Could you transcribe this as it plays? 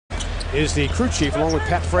is the crew chief along with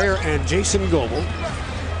Pat Frayer and Jason Goebel.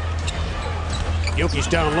 Jokic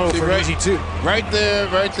down low for an easy two. Right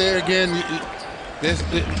there again.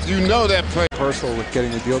 You know that play. Personal with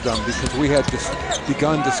getting the deal done, because we had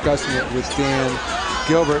begun discussing it with Dan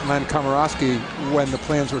Gilbert and Len Komorowski when the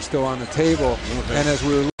plans were still on the table. Okay. And as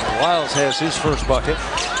we were... Wiles has his first bucket.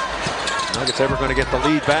 Nuggets ever going to get the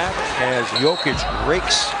lead back as Jokic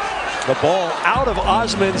rakes the ball out of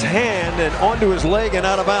Osman's hand and onto his leg and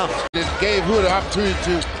out of bounds. It gave Hood an opportunity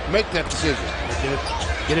to make that decision.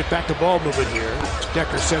 Get it back to ball movement here.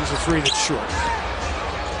 Decker sends the three that's short.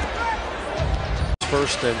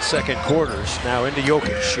 First and second quarters now into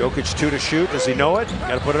Jokic. Jokic 2 to shoot. Does he know it?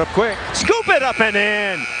 Got to put it up quick. Scoop it up and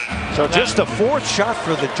in. So just the fourth shot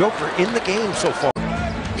for the Joker in the game so far.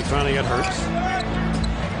 He finally got hurt.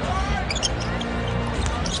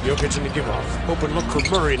 Jokic in the give-off. Open look for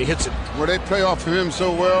Murray, and he hits it. Well, they play off of him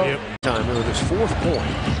so well. Yep. Time with his fourth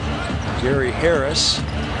point. Gary Harris.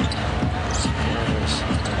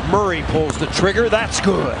 Murray pulls the trigger. That's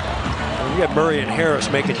good. You got Murray and Harris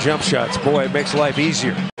making jump shots. Boy, it makes life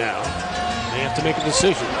easier. Now, they have to make a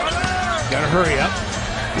decision. Got to hurry up.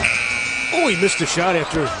 Oh, he missed a shot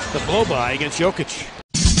after the blow-by against Jokic.